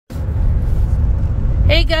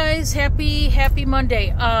Hey guys, happy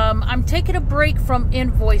Monday. I'm taking a break from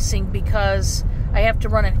invoicing because I have to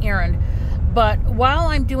run an errand. But while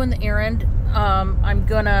I'm doing the errand, I'm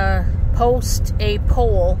gonna post a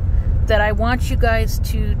poll that I want you guys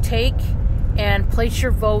to take and place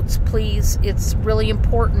your votes, please. It's really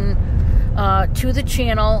important to the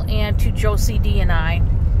channel and to Josie D and I.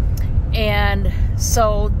 And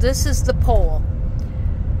so this is the poll.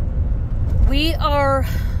 We are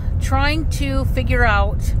trying to figure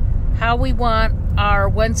out how we want our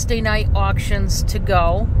Wednesday night auctions to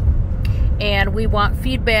go, and we want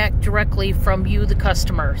feedback directly from you, the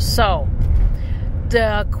customer. So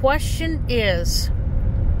the question is,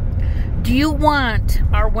 do you want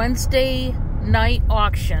our Wednesday night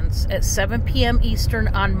auctions at 7 p.m. Eastern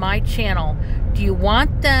on my channel? Do you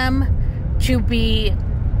want them to be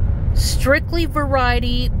strictly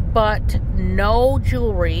variety but no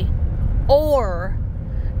jewelry, or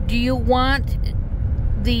do you want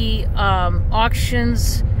the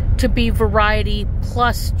auctions to be variety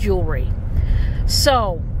plus jewelry?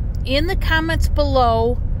 So in the comments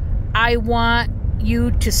below, I want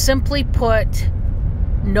you to simply put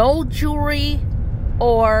no jewelry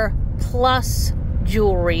or plus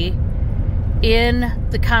jewelry in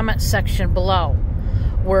the comment section below.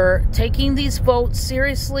 We're taking these votes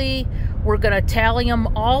seriously. We're going to tally them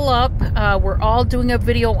all up. We're all doing a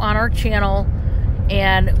video on our channel,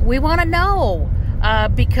 and we want to know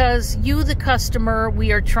because you, the customer,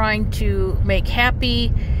 we are trying to make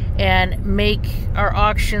happy and make our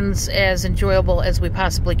auctions as enjoyable as we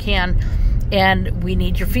possibly can. And we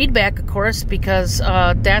need your feedback, of course, because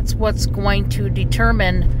that's what's going to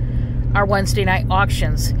determine our Wednesday night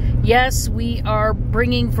auctions. Yes, we are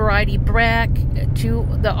bringing variety back to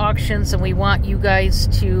the auctions, and we want you guys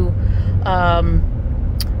to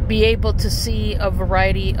be able to see a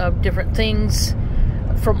variety of different things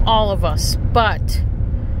from all of us. But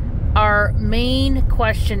our main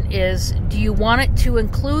question is, do you want it to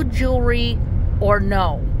include jewelry or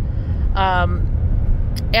no?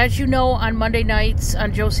 As you know, on Monday nights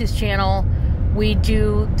on Josie's channel, we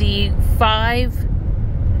do the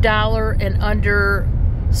 $5 and under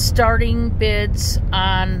starting bids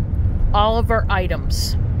on all of our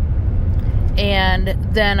items. And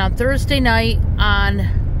then on Thursday night on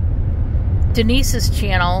Denise's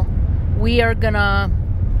channel, we are gonna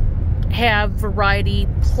have variety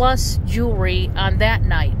plus jewelry on that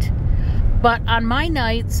night. But on my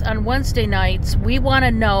nights, on Wednesday nights, we want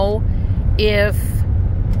to know if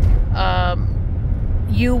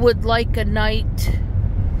you would like a night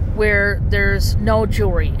where there's no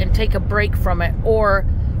jewelry and take a break from it, or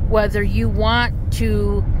whether you want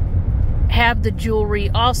to have the jewelry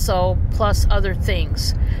also plus other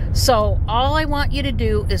things. So all I want you to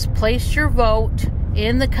do is place your vote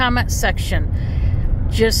in the comment section.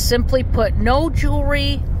 Just simply put no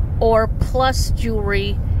jewelry or plus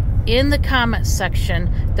jewelry in the comment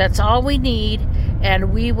section. That's all we need,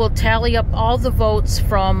 and we will tally up all the votes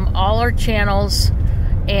from all our channels,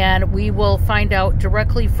 and we will find out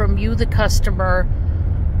directly from you, the customer,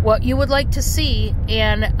 what you would like to see,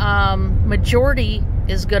 and majority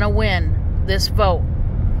is going to win this vote.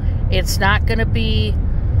 It's not going to be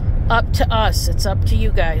up to us. It's up to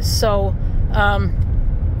you guys. So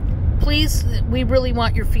please, we really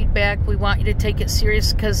want your feedback. We want you to take it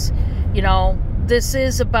serious because, you know, this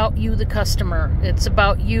is about you, the customer. It's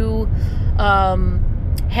about you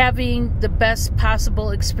having the best possible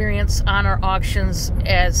experience on our auctions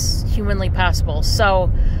as humanly possible.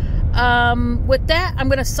 So with that, I'm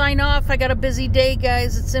going to sign off. I got a busy day,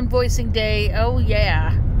 guys. It's invoicing day. Oh,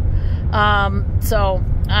 yeah. So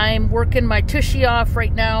I'm working my tushy off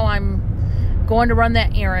right now. I'm going to run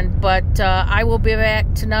that errand, but I will be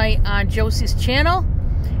back tonight on Josie's channel.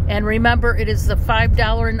 And remember, it is the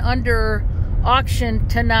 $5 and under auction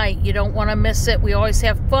tonight. You don't want to miss it. We always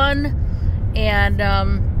have fun, and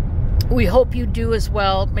we hope you do as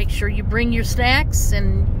well. Make sure you bring your snacks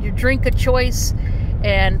and your drink of choice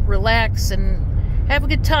and relax and have a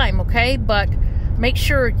good time, okay? But make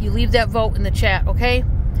sure you leave that vote in the chat, okay?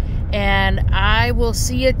 And I will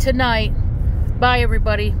see you tonight. Bye,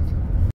 everybody.